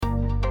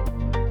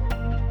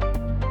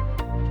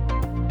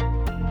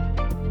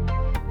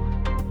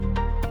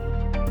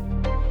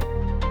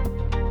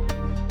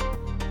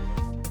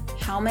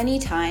many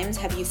times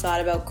have you thought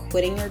about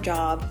quitting your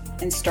job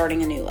and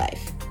starting a new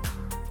life?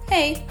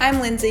 Hey, I'm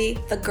Lindsay,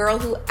 the girl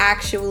who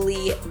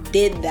actually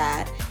did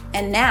that.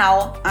 And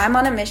now I'm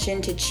on a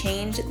mission to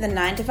change the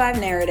 9-to-5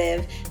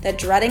 narrative that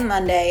dreading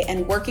Monday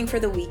and working for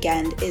the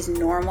weekend is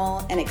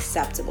normal and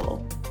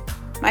acceptable.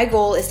 My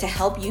goal is to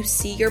help you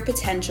see your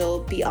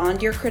potential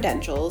beyond your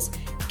credentials,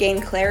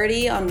 gain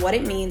clarity on what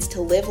it means to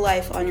live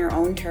life on your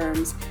own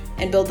terms,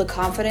 and build the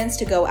confidence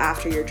to go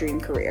after your dream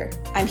career.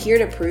 I'm here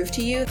to prove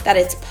to you that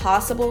it's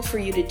possible for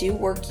you to do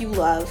work you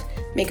love,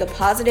 make a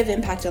positive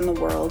impact on the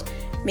world,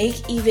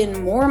 make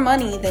even more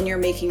money than you're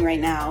making right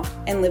now,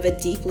 and live a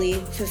deeply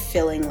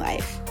fulfilling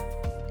life.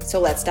 So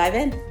let's dive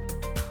in.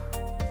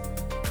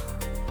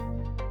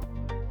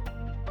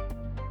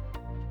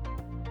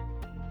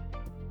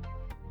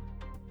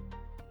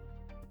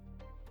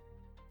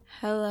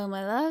 Hello,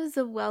 my loves.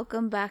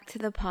 Welcome back to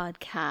the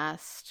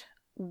podcast.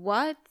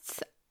 What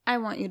I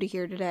want you to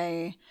hear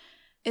today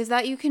is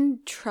that you can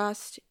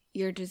trust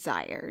your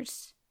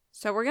desires.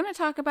 So we're going to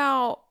talk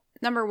about,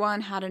 number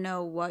one, how to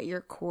know what your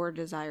core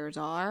desires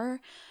are,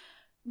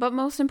 but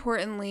most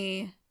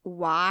importantly,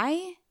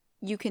 why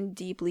you can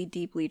deeply,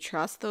 deeply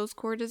trust those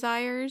core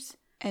desires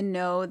and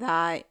know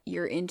that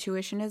your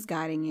intuition is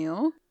guiding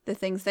you. The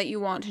things that you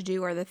want to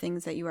do are the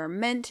things that you are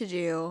meant to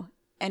do,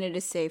 and it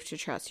is safe to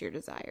trust your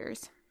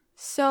desires.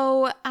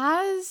 So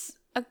as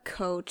a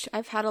coach,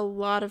 I've had a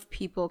lot of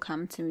people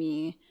come to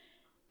me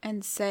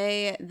and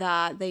say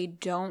that they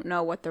don't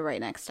know what the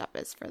right next step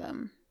is for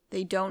them.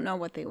 They don't know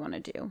what they want to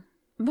do.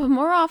 But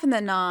more often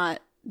than not,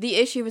 the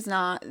issue is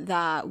not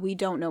that we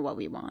don't know what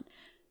we want.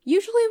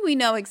 Usually we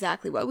know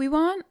exactly what we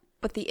want,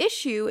 but the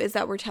issue is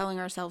that we're telling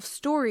ourselves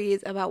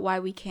stories about why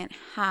we can't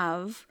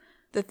have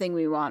the thing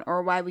we want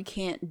or why we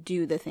can't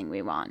do the thing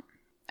we want.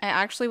 I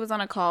actually was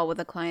on a call with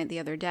a client the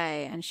other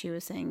day, and she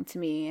was saying to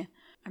me,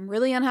 I'm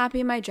really unhappy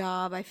in my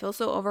job. I feel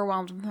so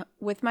overwhelmed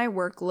with my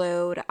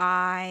workload.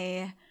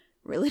 I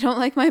really don't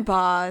like my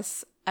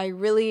boss. I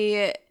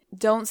really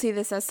don't see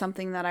this as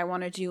something that I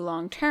want to do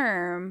long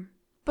term.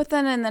 But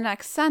then in the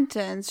next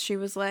sentence, she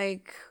was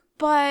like,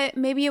 but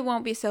maybe it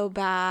won't be so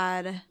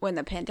bad when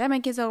the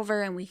pandemic is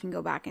over and we can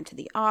go back into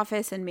the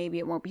office, and maybe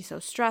it won't be so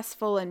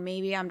stressful, and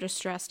maybe I'm just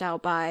stressed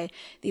out by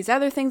these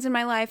other things in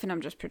my life and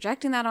I'm just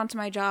projecting that onto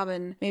my job,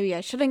 and maybe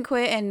I shouldn't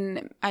quit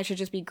and I should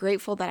just be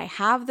grateful that I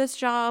have this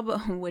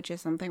job, which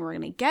is something we're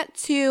going to get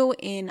to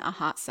in a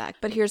hot sec.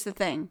 But here's the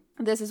thing.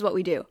 This is what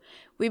we do.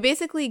 We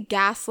basically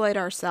gaslight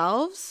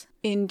ourselves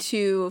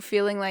into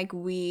feeling like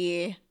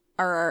we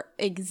are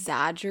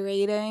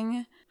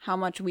exaggerating how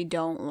much we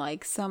don't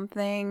like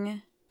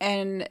something.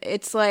 And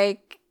it's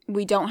like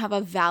we don't have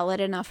a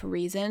valid enough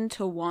reason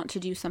to want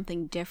to do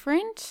something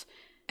different.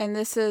 And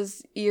this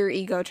is your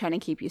ego trying to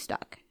keep you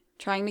stuck,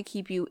 trying to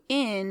keep you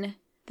in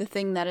the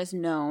thing that is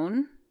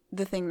known,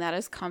 the thing that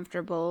is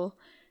comfortable,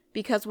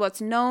 because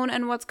what's known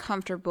and what's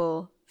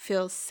comfortable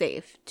feels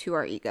safe to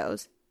our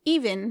egos,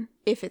 even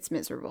if it's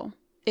miserable.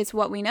 It's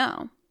what we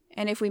know.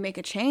 And if we make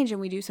a change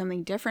and we do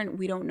something different,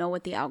 we don't know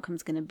what the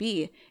outcome's going to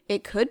be.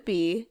 It could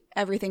be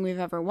everything we've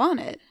ever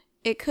wanted.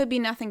 It could be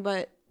nothing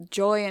but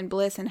joy and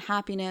bliss and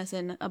happiness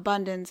and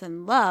abundance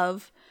and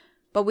love,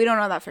 but we don't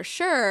know that for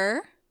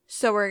sure.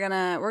 So we're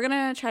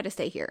gonna try to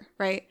stay here,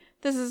 right?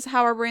 This is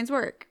how our brains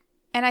work.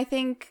 And I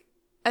think,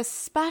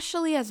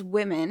 especially as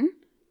women,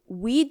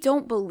 we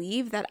don't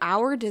believe that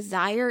our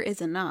desire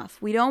is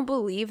enough. We don't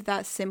believe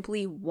that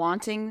simply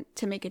wanting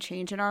to make a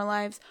change in our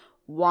lives,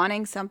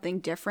 wanting something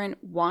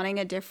different, wanting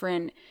a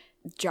different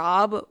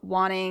job,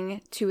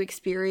 wanting to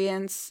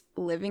experience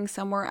living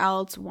somewhere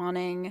else,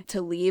 wanting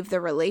to leave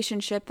the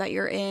relationship that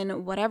you're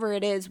in, whatever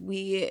it is,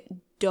 we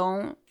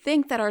don't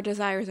think that our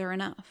desires are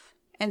enough.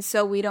 And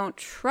so we don't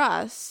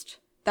trust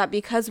that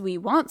because we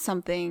want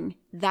something,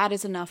 that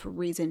is enough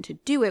reason to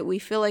do it. We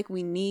feel like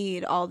we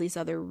need all these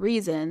other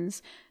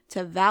reasons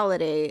to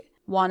validate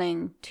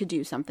wanting to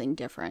do something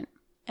different.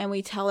 And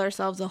we tell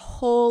ourselves a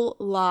whole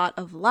lot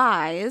of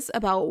lies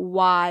about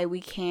why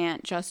we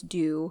can't just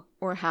do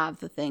or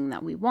have the thing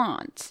that we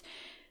want.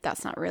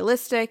 That's not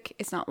realistic.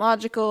 It's not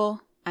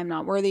logical. I'm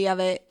not worthy of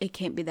it. It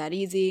can't be that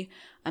easy.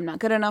 I'm not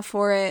good enough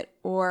for it.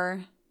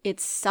 Or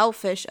it's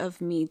selfish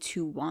of me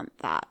to want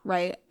that,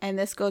 right? And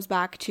this goes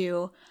back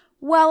to,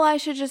 well, I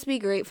should just be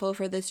grateful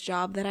for this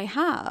job that I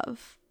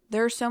have.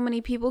 There are so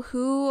many people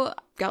who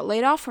got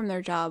laid off from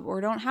their job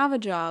or don't have a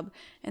job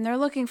and they're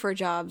looking for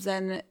jobs,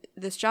 and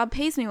this job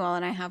pays me well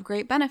and I have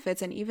great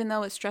benefits, and even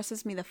though it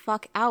stresses me the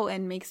fuck out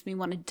and makes me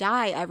want to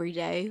die every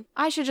day,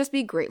 I should just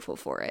be grateful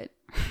for it.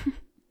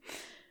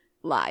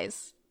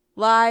 Lies.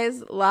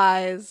 Lies,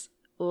 lies,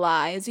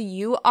 lies.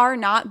 You are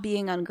not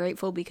being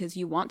ungrateful because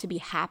you want to be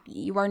happy.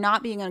 You are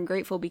not being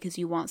ungrateful because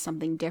you want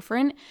something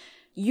different.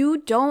 You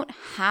don't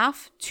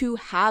have to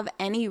have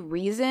any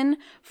reason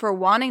for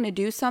wanting to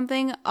do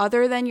something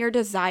other than your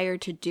desire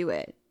to do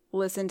it.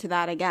 Listen to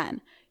that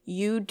again.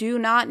 You do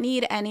not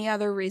need any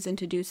other reason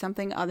to do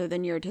something other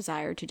than your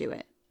desire to do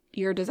it.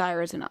 Your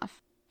desire is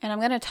enough. And I'm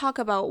going to talk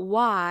about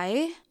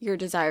why your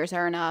desires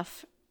are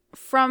enough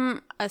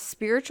from a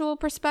spiritual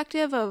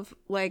perspective of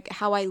like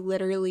how I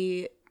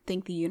literally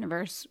think the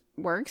universe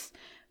works,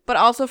 but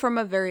also from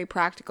a very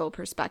practical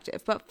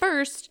perspective. But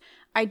first,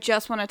 I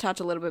just want to touch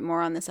a little bit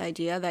more on this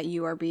idea that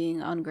you are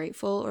being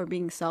ungrateful or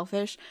being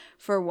selfish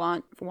for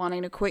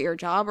wanting to quit your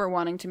job or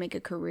wanting to make a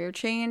career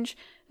change,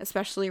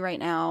 especially right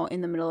now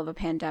in the middle of a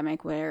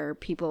pandemic where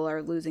people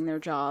are losing their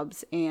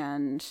jobs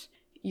and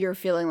you're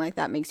feeling like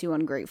that makes you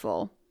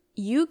ungrateful.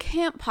 You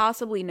can't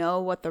possibly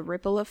know what the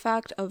ripple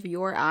effect of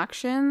your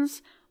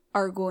actions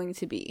are going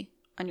to be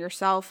on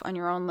yourself, on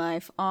your own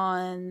life,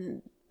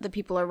 on the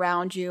people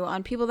around you,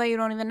 on people that you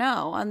don't even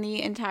know, on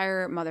the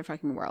entire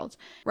motherfucking world,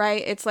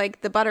 right? It's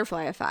like the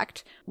butterfly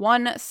effect.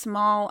 One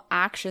small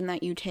action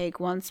that you take,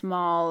 one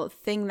small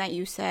thing that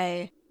you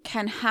say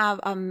can have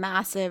a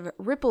massive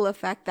ripple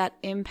effect that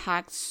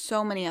impacts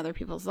so many other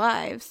people's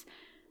lives.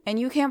 And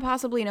you can't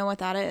possibly know what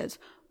that is.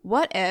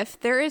 What if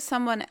there is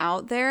someone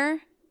out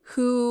there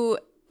who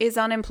is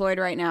unemployed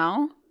right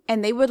now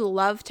and they would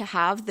love to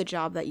have the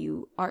job that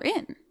you are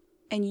in,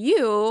 and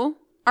you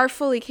are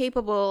fully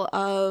capable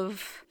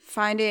of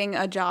finding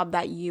a job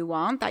that you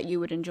want, that you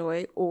would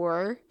enjoy,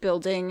 or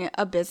building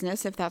a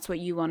business if that's what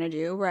you want to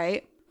do,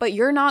 right? But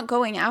you're not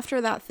going after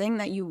that thing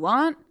that you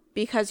want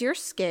because you're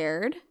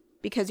scared,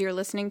 because you're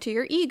listening to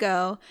your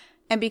ego,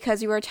 and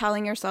because you are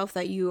telling yourself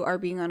that you are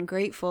being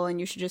ungrateful and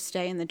you should just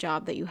stay in the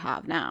job that you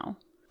have now.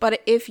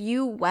 But if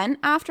you went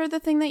after the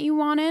thing that you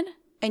wanted,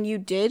 and you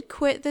did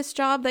quit this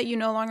job that you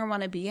no longer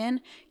want to be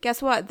in,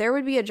 guess what? There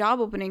would be a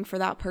job opening for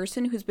that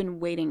person who's been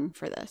waiting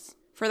for this.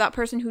 For that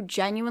person who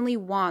genuinely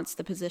wants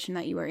the position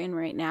that you are in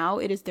right now.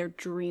 It is their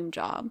dream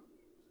job.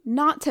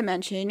 Not to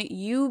mention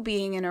you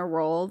being in a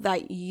role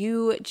that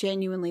you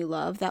genuinely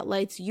love, that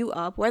lights you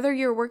up, whether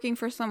you're working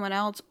for someone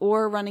else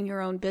or running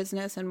your own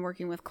business and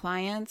working with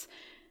clients,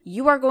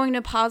 you are going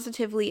to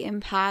positively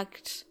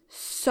impact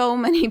so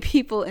many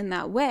people in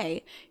that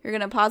way. You're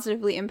going to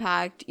positively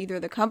impact either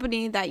the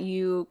company that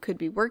you could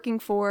be working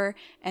for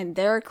and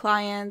their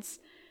clients,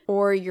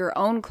 or your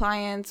own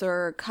clients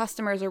or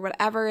customers, or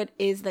whatever it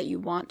is that you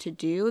want to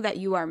do, that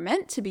you are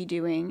meant to be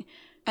doing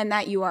and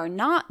that you are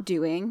not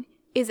doing,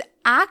 is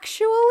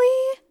actually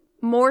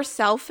more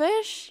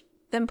selfish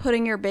than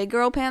putting your big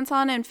girl pants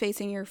on and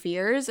facing your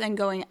fears and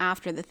going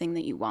after the thing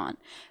that you want.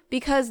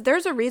 Because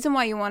there's a reason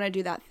why you want to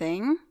do that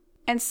thing.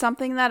 And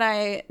something that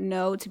I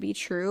know to be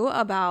true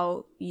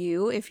about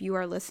you, if you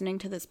are listening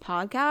to this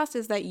podcast,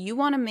 is that you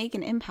want to make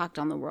an impact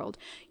on the world.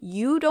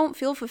 You don't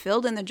feel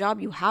fulfilled in the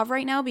job you have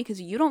right now because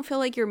you don't feel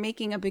like you're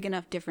making a big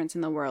enough difference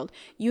in the world.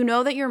 You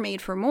know that you're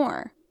made for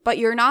more, but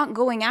you're not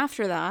going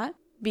after that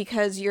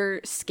because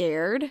you're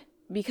scared,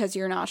 because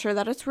you're not sure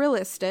that it's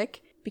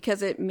realistic,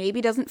 because it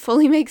maybe doesn't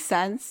fully make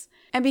sense,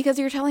 and because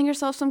you're telling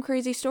yourself some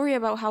crazy story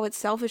about how it's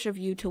selfish of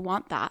you to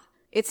want that.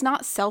 It's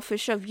not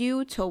selfish of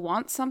you to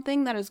want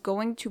something that is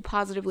going to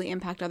positively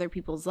impact other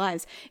people's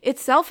lives.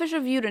 It's selfish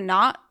of you to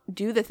not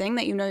do the thing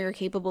that you know you're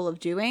capable of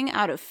doing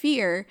out of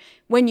fear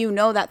when you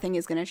know that thing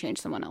is going to change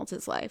someone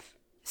else's life.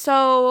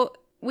 So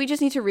we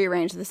just need to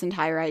rearrange this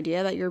entire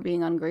idea that you're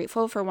being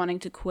ungrateful for wanting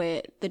to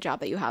quit the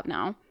job that you have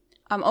now.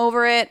 I'm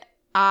over it.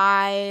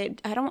 I'm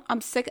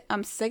sick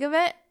of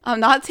it. I'm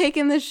not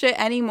taking this shit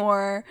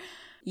anymore.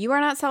 You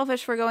are not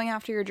selfish for going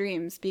after your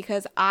dreams,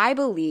 because I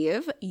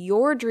believe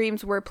your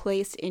dreams were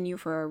placed in you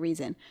for a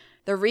reason.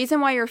 The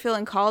reason why you're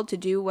feeling called to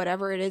do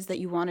whatever it is that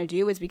you want to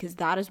do is because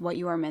that is what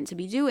you are meant to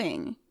be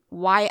doing.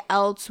 Why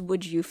else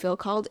would you feel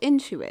called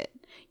into it?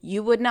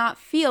 You would not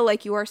feel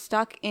like you are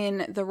stuck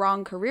in the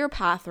wrong career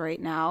path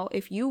right now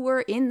if you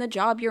were in the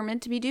job you're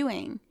meant to be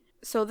doing.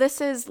 So this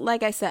is,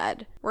 like I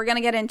said, we're going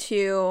to get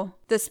into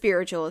the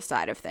spiritual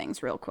side of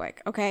things real quick,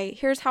 okay?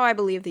 Here's how I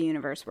believe the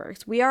universe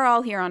works. We are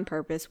all here on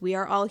purpose. We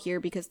are all here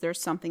because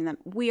there's something that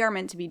we are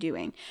meant to be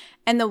doing.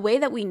 And the way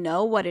that we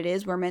know what it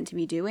is we're meant to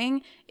be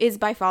doing is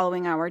by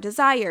following our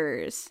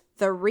desires.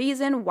 The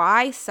reason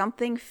why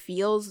something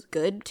feels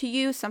good to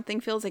you,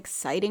 something feels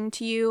exciting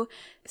to you,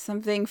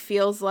 something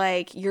feels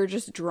like you're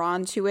just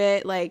drawn to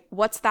it. Like,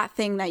 what's that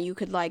thing that you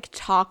could like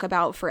talk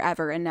about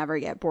forever and never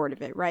get bored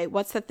of it, right?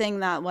 What's the thing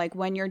that like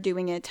when you're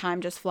doing it, time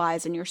just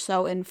flies and you're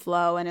so in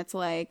flow and it's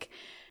like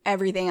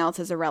everything else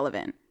is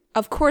irrelevant?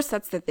 Of course,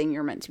 that's the thing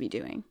you're meant to be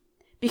doing,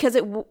 because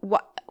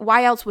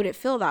why else would it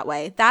feel that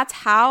way? That's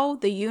how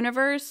the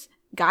universe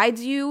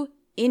guides you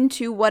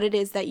into what it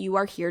is that you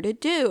are here to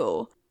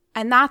do.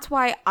 And that's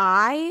why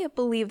I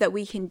believe that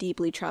we can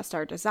deeply trust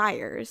our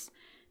desires,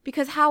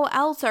 because how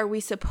else are we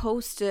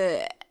supposed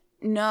to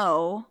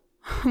know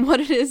what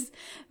it is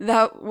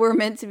that we're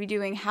meant to be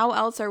doing? How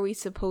else are we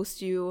supposed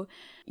to,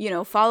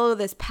 follow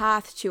this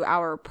path to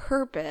our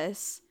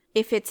purpose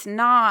if it's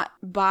not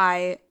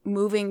by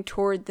moving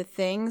toward the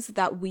things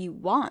that we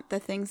want, the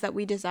things that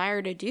we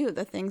desire to do,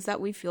 the things that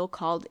we feel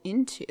called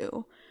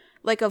into?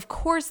 Like, of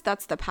course,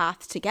 that's the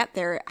path to get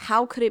there.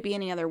 How could it be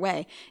any other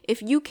way?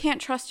 If you can't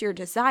trust your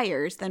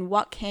desires, then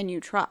what can you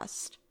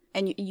trust?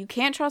 And you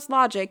can't trust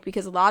logic,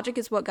 because logic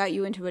is what got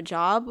you into a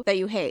job that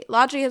you hate.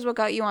 Logic is what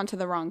got you onto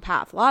the wrong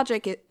path.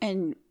 Logic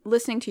and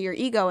listening to your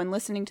ego and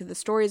listening to the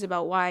stories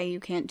about why you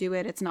can't do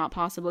it, it's not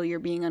possible, you're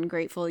being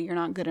ungrateful, you're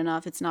not good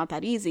enough, it's not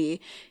that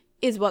easy,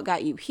 is what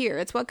got you here.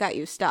 It's what got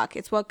you stuck.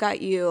 It's what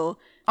got you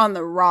on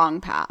the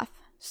wrong path.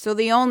 So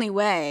the only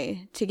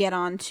way to get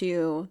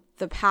onto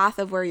the path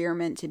of where you're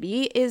meant to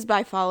be is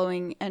by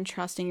following and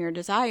trusting your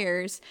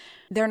desires.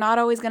 They're not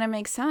always going to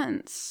make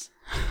sense.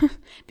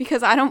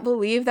 Because I don't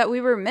believe that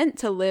we were meant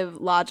to live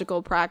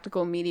logical,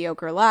 practical,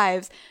 mediocre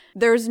lives.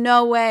 There's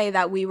no way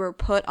that we were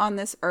put on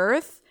this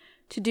earth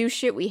to do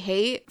shit we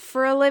hate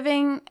for a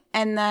living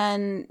and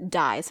then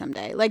die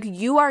someday. Like,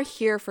 you are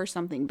here for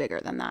something bigger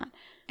than that.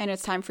 And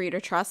it's time for you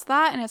to trust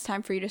that, and it's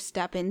time for you to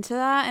step into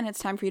that, and it's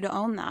time for you to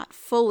own that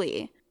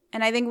fully.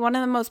 And I think one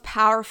of the most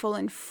powerful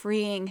and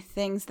freeing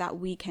things that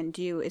we can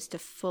do is to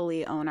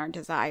fully own our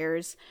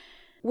desires,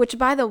 which,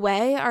 by the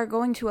way, are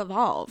going to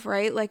evolve,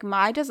 right? Like,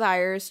 my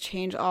desires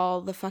change all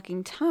the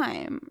fucking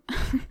time.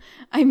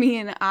 I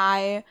mean,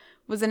 I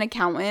was an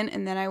accountant,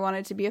 and then I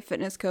wanted to be a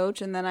fitness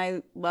coach, and then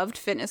I loved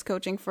fitness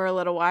coaching for a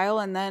little while,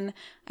 and then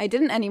I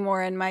didn't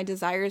anymore, and my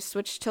desires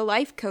switched to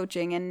life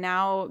coaching, and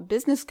now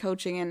business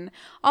coaching, and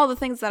all the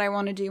things that I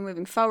want to do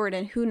moving forward,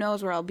 and who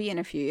knows where I'll be in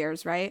a few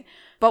years, right?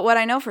 But what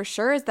I know for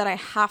sure is that I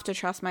have to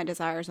trust my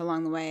desires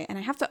along the way, and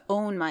I have to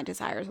own my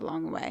desires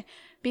along the way,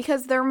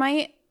 because there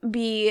might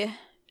be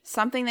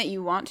something that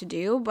you want to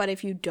do, but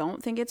if you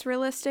don't think it's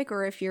realistic,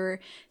 or if you're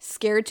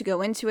scared to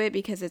go into it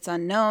because it's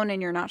unknown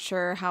and you're not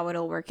sure how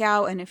it'll work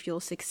out and if you'll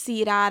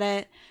succeed at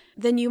it,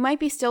 then you might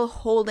be still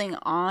holding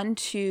on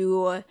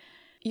to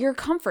your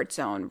comfort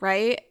zone,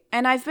 right?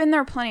 And I've been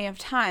there plenty of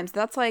times.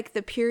 That's like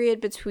the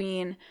period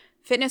between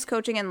fitness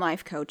coaching and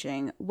life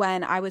coaching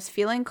when I was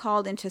feeling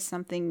called into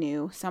something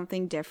new,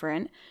 something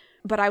different,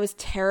 but I was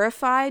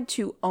terrified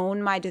to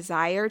own my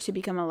desire to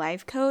become a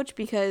life coach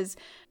because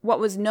what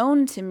was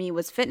known to me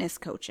was fitness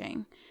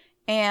coaching.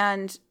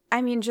 And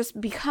I mean, just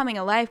becoming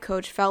a life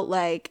coach felt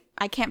like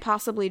I can't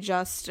possibly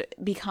just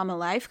become a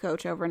life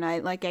coach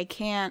overnight. Like, it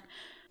can't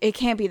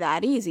be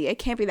that easy. It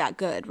can't be that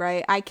good,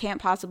 right? I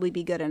can't possibly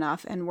be good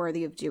enough and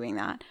worthy of doing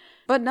that.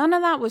 But none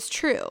of that was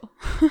true.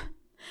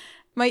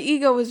 My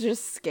ego was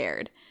just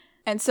scared.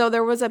 And so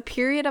there was a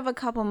period of a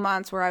couple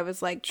months where I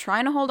was like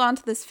trying to hold on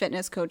to this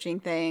fitness coaching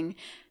thing,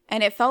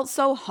 and it felt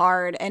so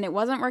hard and it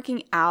wasn't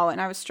working out,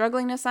 and I was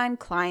struggling to sign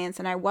clients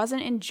and I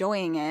wasn't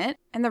enjoying it.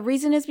 And the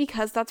reason is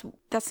because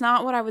that's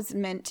not what I was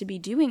meant to be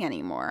doing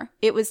anymore.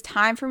 It was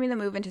time for me to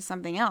move into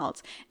something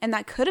else. And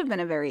that could have been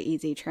a very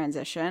easy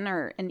transition,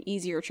 or an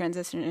easier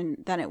transition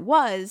than it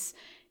was,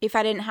 if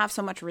I didn't have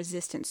so much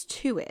resistance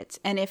to it.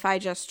 And if I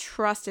just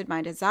trusted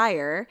my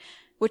desire,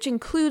 which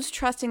includes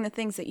trusting the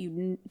things that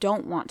you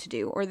don't want to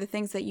do or the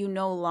things that you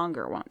no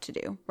longer want to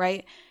do,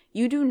 right?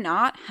 You do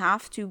not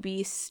have to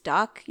be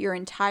stuck your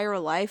entire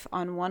life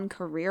on one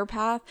career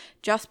path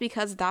just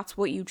because that's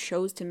what you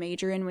chose to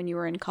major in when you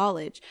were in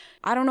college.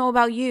 I don't know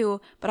about you,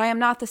 but I am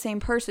not the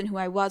same person who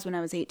I was when I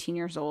was 18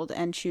 years old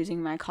and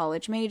choosing my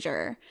college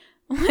major.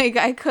 Like,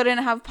 I couldn't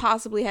have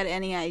possibly had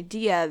any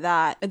idea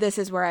that this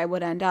is where I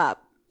would end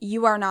up.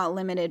 You are not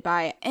limited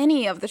by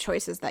any of the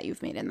choices that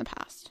you've made in the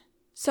past.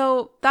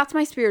 So that's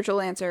my spiritual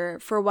answer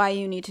for why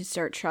you need to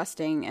start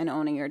trusting and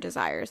owning your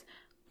desires.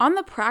 On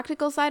the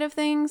practical side of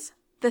things,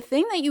 the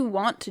thing that you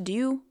want to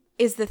do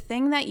is the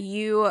thing that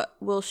you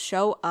will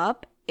show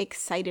up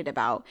excited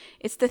about.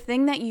 It's the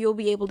thing that you'll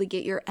be able to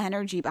get your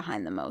energy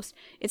behind the most.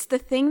 It's the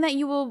thing that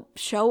you will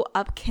show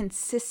up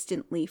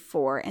consistently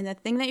for, and the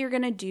thing that you're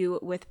going to do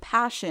with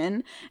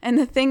passion, and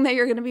the thing that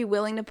you're going to be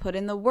willing to put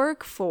in the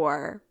work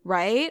for,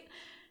 right?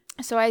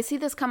 So I see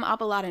this come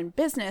up a lot in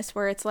business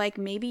where it's like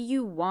maybe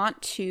you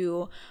want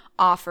to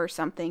offer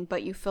something,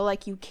 but you feel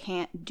like you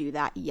can't do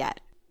that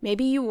yet.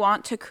 Maybe you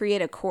want to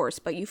create a course,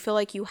 but you feel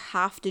like you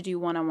have to do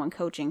one-on-one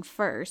coaching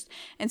first.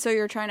 And so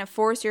you're trying to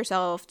force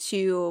yourself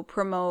to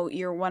promote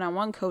your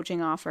one-on-one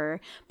coaching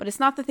offer, but it's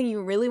not the thing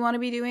you really want to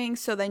be doing.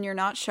 So then you're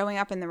not showing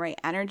up in the right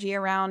energy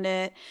around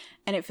it,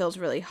 and it feels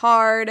really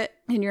hard,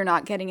 and you're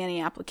not getting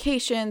any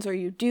applications, or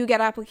you do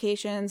get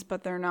applications,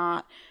 but they're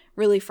not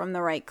really from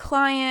the right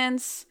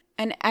clients,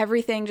 and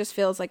everything just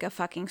feels like a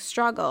fucking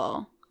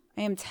struggle.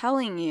 I am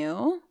telling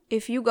you,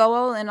 if you go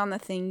all in on the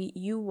thing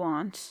you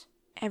want,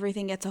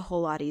 everything gets a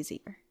whole lot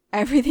easier.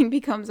 Everything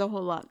becomes a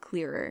whole lot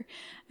clearer.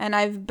 And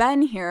I've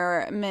been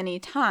here many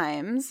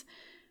times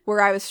where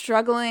I was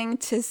struggling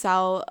to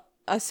sell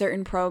a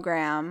certain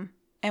program.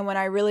 And when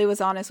I really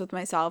was honest with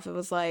myself, it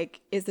was like,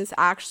 is this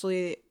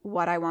actually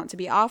what I want to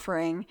be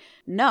offering?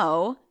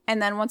 No.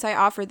 And then once I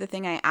offered the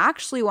thing I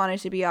actually wanted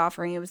to be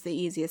offering, it was the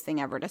easiest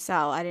thing ever to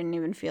sell. I didn't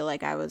even feel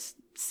like I was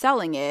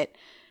selling it.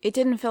 It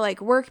didn't feel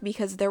like work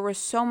because there was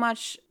so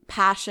much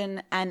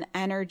passion and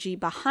energy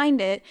behind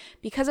it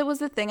because it was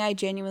the thing I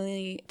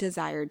genuinely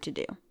desired to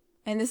do.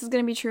 And this is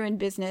going to be true in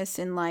business,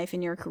 in life,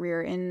 in your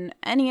career, in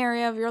any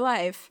area of your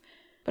life,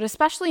 but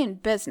especially in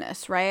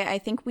business, right? I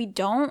think we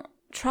don't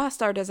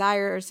trust our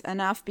desires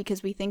enough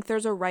because we think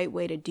there's a right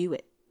way to do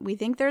it. We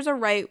think there's a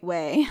right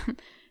way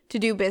to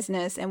do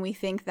business, and we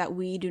think that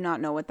we do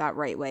not know what that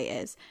right way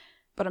is.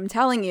 But I'm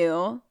telling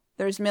you,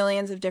 There's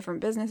millions of different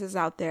businesses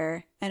out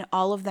there, and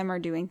all of them are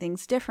doing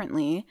things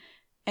differently.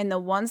 And the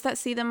ones that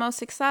see the most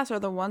success are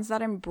the ones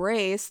that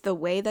embrace the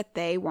way that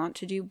they want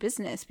to do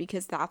business,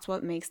 because that's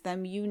what makes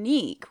them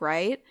unique,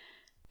 right?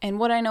 And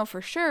what I know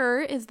for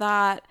sure is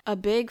that a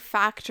big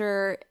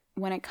factor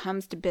when it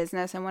comes to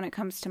business and when it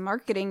comes to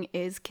marketing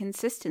is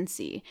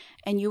consistency.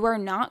 And you are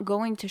not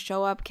going to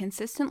show up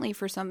consistently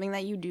for something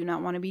that you do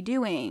not want to be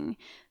doing.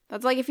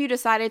 That's like if you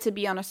decided to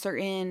be on a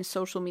certain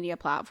social media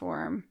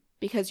platform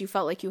because you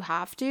felt like you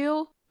have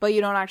to, but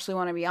you don't actually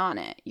want to be on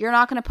it. You're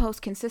not going to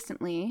post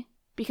consistently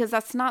because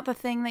that's not the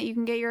thing that you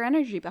can get your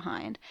energy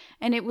behind.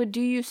 And it would do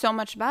you so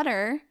much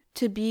better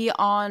to be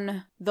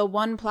on the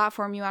one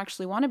platform you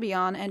actually want to be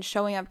on and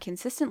showing up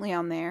consistently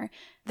on there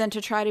than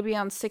to try to be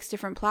on 6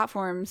 different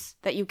platforms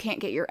that you can't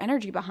get your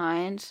energy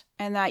behind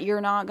and that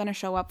you're not going to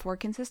show up for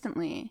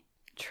consistently.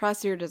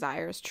 Trust your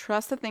desires.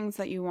 Trust the things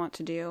that you want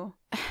to do.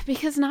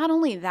 Because not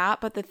only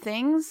that, but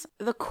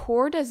the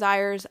core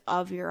desires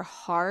of your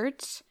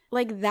heart,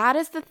 like that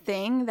is the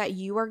thing that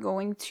you are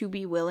going to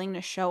be willing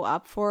to show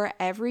up for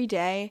every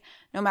day,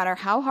 no matter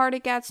how hard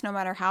it gets, no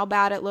matter how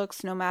bad it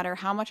looks, no matter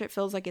how much it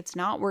feels like it's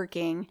not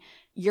working,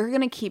 you're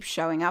going to keep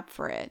showing up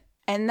for it.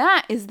 And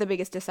that is the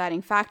biggest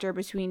deciding factor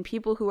between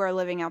people who are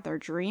living out their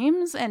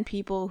dreams and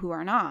people who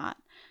are not.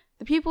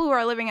 The people who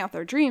are living out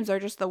their dreams are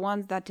just the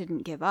ones that didn't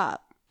give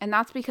up. And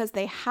that's because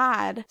they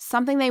had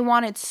something they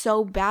wanted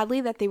so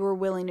badly that they were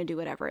willing to do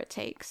whatever it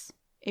takes.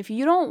 If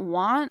you don't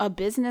want a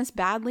business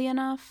badly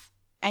enough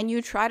and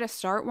you try to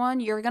start one,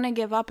 you're going to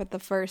give up at the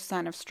first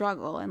sign of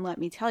struggle. And let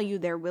me tell you,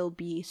 there will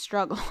be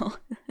struggle.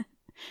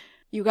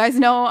 You guys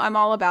know I'm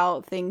all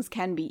about things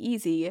can be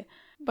easy,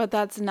 but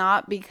that's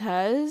not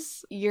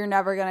because you're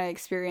never going to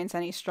experience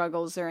any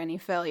struggles or any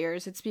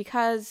failures. It's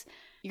because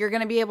you're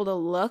going to be able to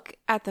look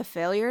at the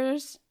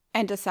failures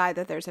and decide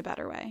that there's a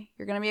better way.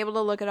 You're going to be able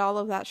to look at all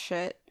of that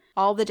shit,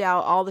 all the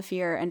doubt, all the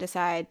fear, and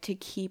decide to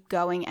keep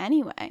going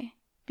anyway.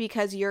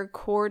 Because your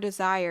core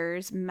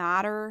desires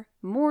matter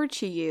more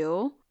to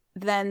you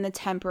than the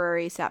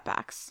temporary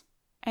setbacks.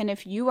 And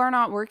if you are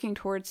not working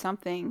towards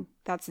something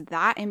that's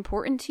that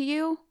important to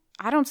you,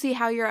 I don't see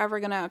how you're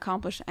ever going to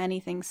accomplish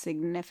anything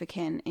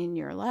significant in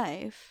your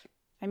life.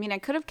 I mean, I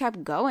could have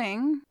kept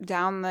going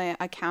down the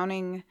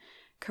accounting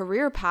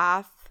career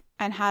path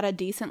and had a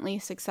decently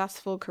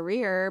successful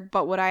career,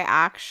 but would I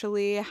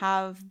actually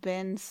have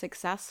been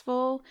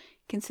successful,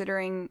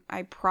 considering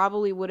I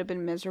probably would have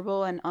been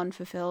miserable and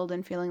unfulfilled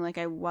and feeling like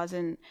I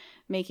wasn't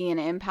making an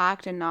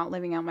impact and not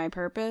living out my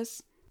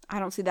purpose? I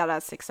don't see that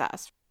as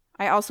success.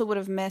 I also would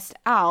have missed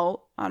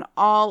out on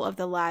all of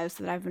the lives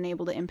that I've been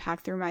able to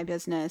impact through my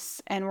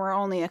business, and we're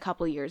only a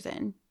couple years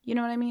in. You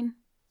know what I mean?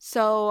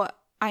 So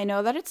I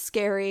know that it's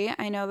scary.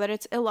 I know that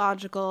it's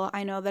illogical.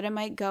 I know that it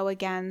might go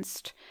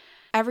against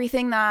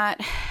everything that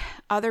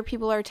other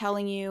people are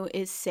telling you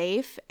is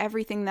safe,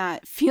 everything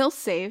that feels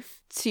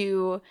safe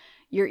to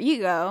your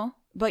ego,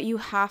 but you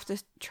have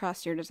to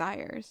trust your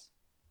desires.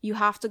 You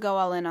have to go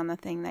all in on the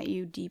thing that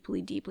you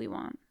deeply, deeply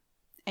want.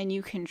 And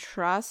you can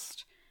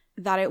trust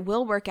that it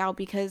will work out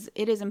because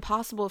it is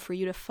impossible for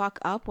you to fuck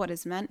up what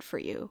is meant for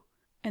you.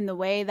 And the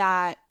way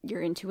that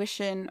your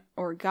intuition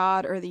or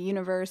God or the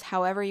universe,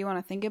 however you want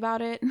to think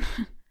about it,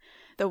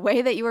 the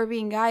way that you are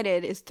being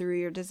guided is through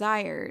your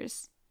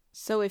desires.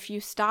 So if you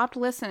stopped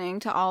listening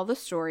to all the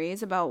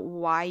stories about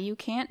why you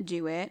can't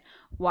do it,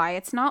 why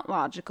it's not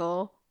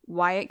logical,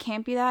 why it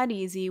can't be that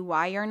easy,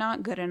 why you're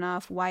not good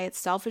enough, why it's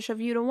selfish of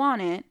you to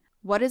want it,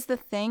 what is the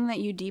thing that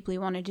you deeply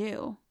want to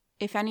do?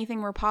 If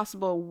anything were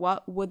possible,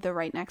 what would the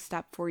right next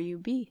step for you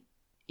be?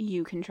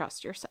 You can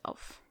trust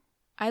yourself.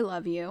 I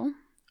love you.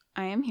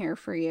 I am here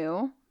for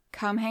you.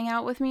 Come hang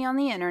out with me on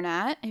the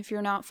internet. If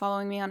you're not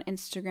following me on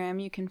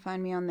Instagram, you can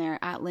find me on there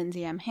at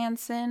Lindsay M.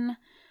 Hansen.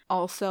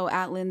 Also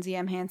at Lindsay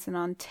M. Hansen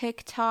on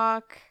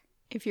TikTok.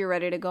 If you're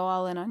ready to go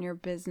all in on your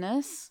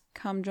business,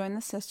 come join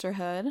the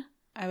sisterhood.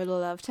 I would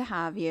love to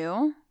have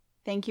you.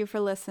 Thank you for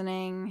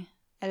listening.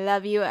 I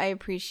love you. I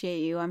appreciate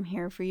you. I'm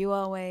here for you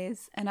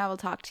always. And I will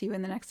talk to you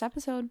in the next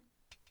episode.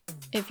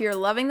 If you're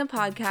loving the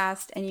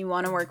podcast and you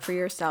want to work for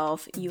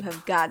yourself, you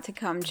have got to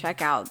come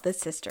check out the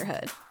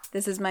Sisterhood.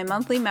 This is my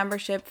monthly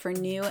membership for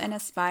new and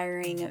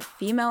aspiring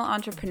female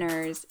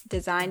entrepreneurs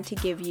designed to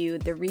give you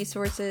the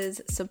resources,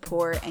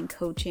 support, and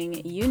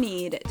coaching you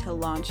need to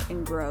launch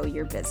and grow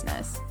your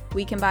business.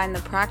 We combine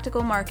the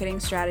practical marketing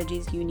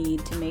strategies you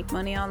need to make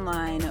money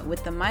online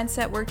with the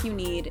mindset work you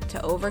need to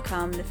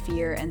overcome the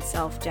fear and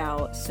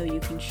self-doubt so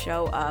you can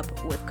show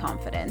up with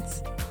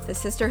confidence. The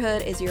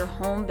Sisterhood is your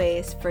home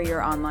base for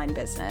your online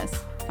business.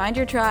 Find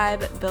your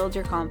tribe, build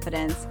your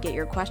confidence, get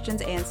your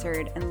questions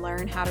answered, and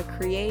learn how to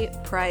create,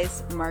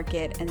 price,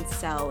 market, and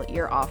sell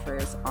your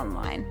offers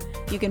online.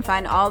 You can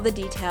find all the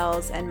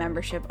details and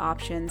membership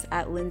options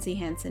at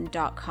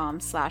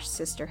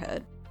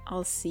lindsayhansen.com/sisterhood.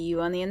 I'll see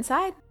you on the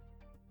inside.